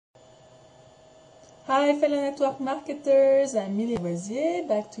Hi fellow network marketers, I'm Millie Voisier,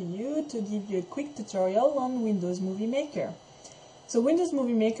 back to you to give you a quick tutorial on Windows Movie Maker. So Windows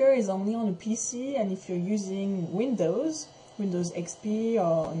Movie Maker is only on a PC, and if you're using Windows XP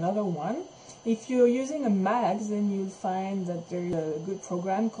or another one, if you're using a Mac, then you'll find that there's a good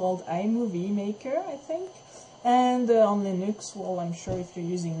program called iMovie Maker, I think. And on Linux, well, I'm sure if you're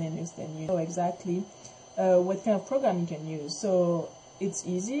using Linux, then you know exactly what kind of program you can use. So it's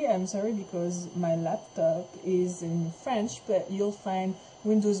easy. I'm sorry because my laptop is in French, but you'll find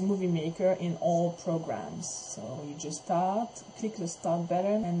Windows Movie Maker in all programs. So you just click the start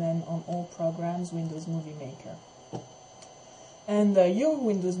button, and then on all programs, Windows Movie Maker. And your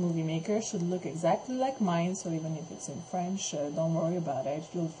Windows Movie Maker should look exactly like mine, so even if it's in French, don't worry about it.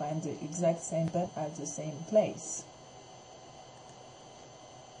 You'll find the exact same button at the same place.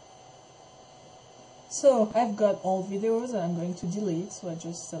 So I've got all videos that I'm going to delete, so I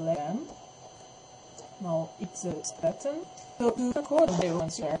just select them. Now it's the button. So to record a video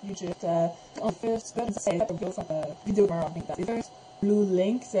once you just on the first button say go from a video camera. I think that's the first blue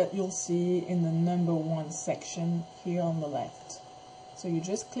link that you'll see in the number 1 section here on the left. So you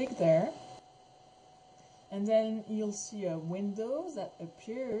just click there, and then you'll see a window that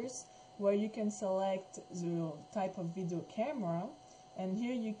appears where you can select the type of video camera. And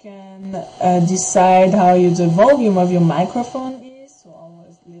here you can decide how the volume of your microphone is, so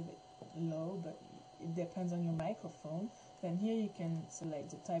always leave it low, but it depends on your microphone. Then here you can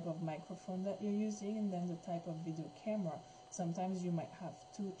select the type of microphone that you're using, and then the type of video camera. Sometimes you might have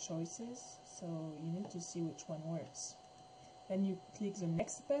 2 choices, so you need to see which one works. Then you click the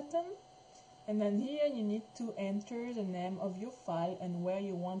next button, and then here you need to enter the name of your file and where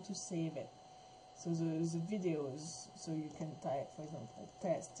you want to save it. So the videos, so you can type, for example,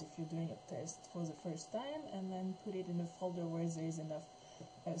 test, if you're doing a test for the first time, and then put it in a folder where there is enough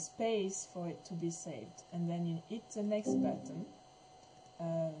space for it to be saved. And then you hit the next button.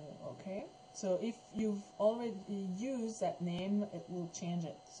 Okay, so if you've already used that name, it will change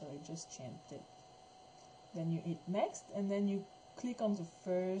it, so it just changed it. Then you hit next, and then you click on the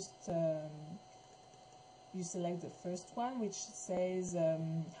first you select the first one, which says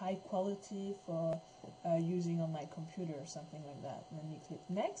high quality for using on my computer or something like that. And then you click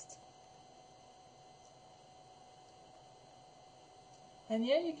next. And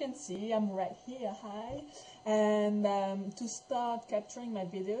here you can see I'm right here, hi. And to start capturing my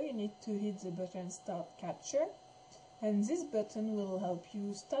video, you need to hit the button Start Capture. And this button will help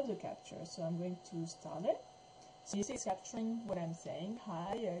you start the capture. So I'm going to start it. So you see it's capturing what I'm saying,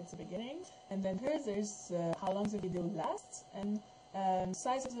 hi, it's the beginning, and then here there's how long the video lasts and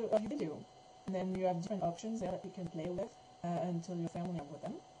size of your video. And then you have different options there that you can play with until you're familiar with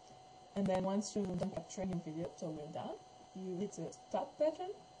them. And then once you're done capturing your video, so we're done, you hit the stop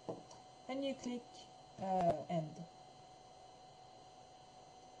button and you click end.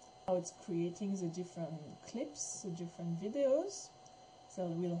 Now it's creating the different clips, the different videos, so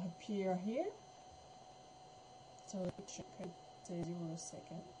it will appear here. So it should create 0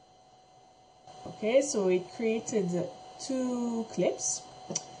 seconds. Okay, so it created 2 clips.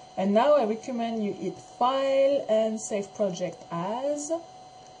 And now I recommend you hit File and Save Project As.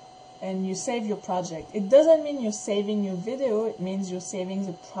 And you save your project. It doesn't mean you're saving your video, it means you're saving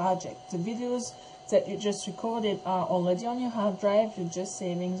the project. The videos that you just recorded are already on your hard drive, you're just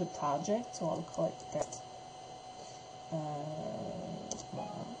saving the project, so I'll call it that.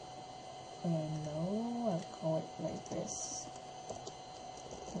 No, I'll call it like this.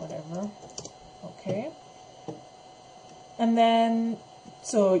 Whatever. Okay. And then,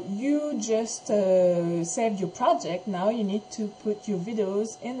 so you just saved your project. Now you need to put your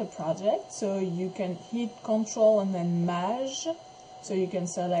videos in the project. So you can hit Control and then Merge. So you can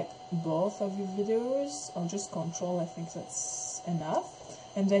select both of your videos, or just Control, I think that's enough.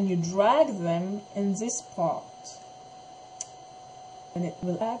 And then you drag them in this part. And it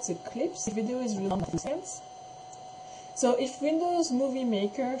will add the clips. The video is really long, 2 seconds. So if Windows Movie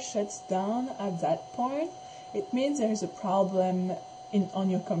Maker shuts down at that point, it means there is a problem on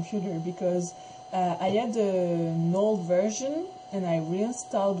your computer, because I had an old version and I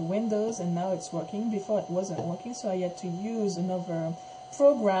reinstalled Windows and now it's working. Before it wasn't working, so I had to use another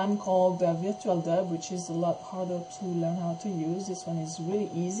program called Virtual Dub, which is a lot harder to learn how to use. This one is really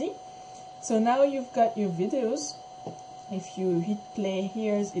easy. So now you've got your videos. If you hit play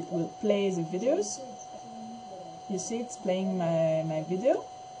here, it will play the videos. You see it's playing my video.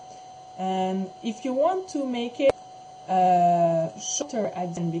 And if you want to make it shorter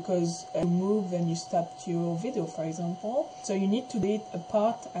at the end, because you move and you stopped your video, for example, so you need to delete a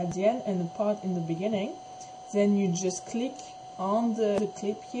part at the end and a part in the beginning. Then you just click on the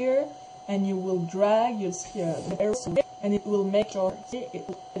clip here and you will drag, you'll see the arrows, and it will make sure it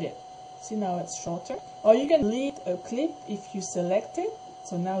will edit. See, now it's shorter. Or you can delete a clip if you select it.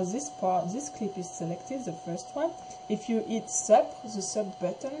 So now this clip is selected, the first one. If you hit the sub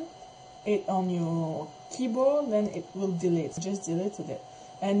button on your keyboard, then it will delete. Just deleted it.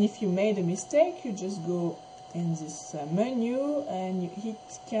 And if you made a mistake, you just go in this menu and you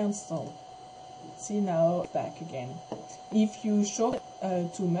hit cancel. See, now back again. If you show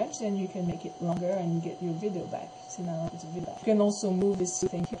it too much, then you can make it longer and you get your video back. See, now it's a video back. You can also move this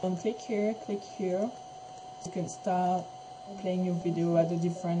thing. You can click here. You can start playing your video at a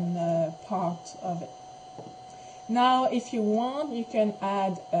different part of it. Now, if you want, you can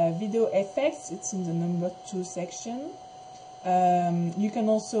add video effects. It's in the number 2 section. You can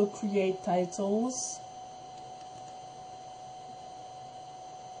also create titles.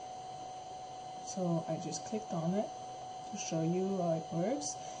 So I just clicked on it to show you how it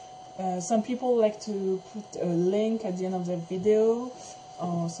works. Some people like to put a link at the end of the video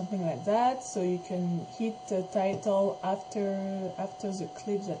or something like that, so you can hit the title after the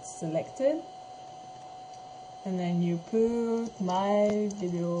clip that's selected, and then you put my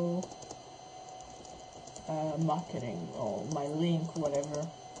video marketing or my link, whatever,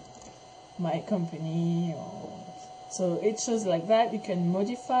 my company, or so it shows like that. You can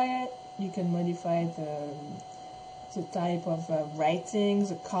modify it. You can modify the type of writing,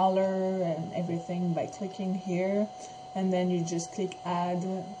 the color, and everything by clicking here, and then you just click add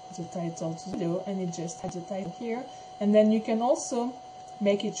the title to the video, and it just adds the title here. And then you can also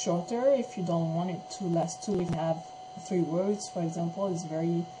make it shorter if you don't want it to last too. If you have 3 words, for example, it's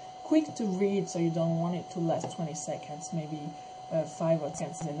very quick to read, so you don't want it to last 20 seconds. Maybe 5 or 10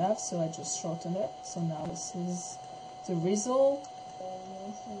 seconds is enough, so I just shorten it. So now this is the result.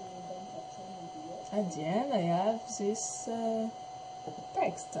 At the end, I have this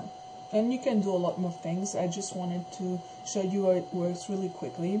text, and you can do a lot more things. I just wanted to show you how it works really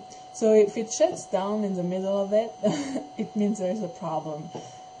quickly. So if it shuts down in the middle of it, it means there's a problem.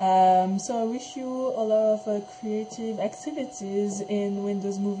 So I wish you a lot of creative activities in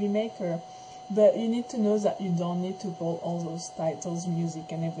Windows Movie Maker, but you need to know that you don't need to put all those titles,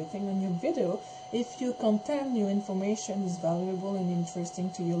 music, and everything on your video. If your content, your information is valuable and interesting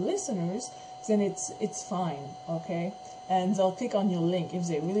to your listeners, then it's fine, okay? And they'll click on your link. If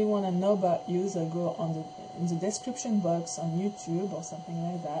they really want to know about you, they'll go in the description box on YouTube or something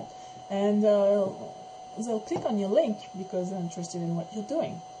like that, and they'll click on your link because they're interested in what you're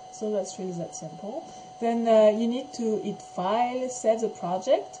doing. So that's really that simple. Then you need to hit File, Save the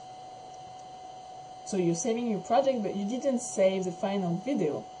project. So you're saving your project, but you didn't save the final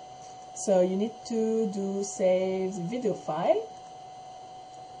video. So you need to do Save the video file.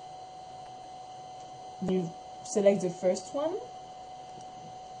 You select the first one,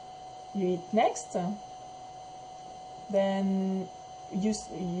 you hit next, then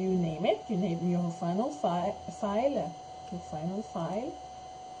you name it, you name your final file,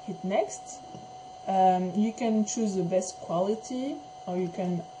 hit next. You can choose the best quality, or you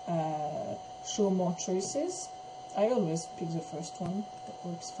can show more choices. I always pick the first one, that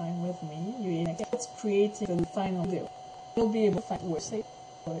works fine with me. You hit next, creating the final video. You'll be able to find words, so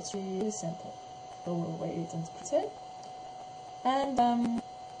it's really simple. Overweight and it. And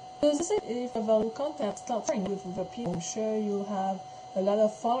this is it. If you have content, start sharing with other people. I'm sure you'll have a lot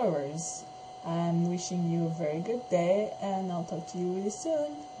of followers. I'm wishing you a very good day, and I'll talk to you really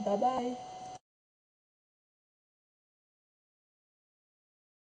soon. Bye bye.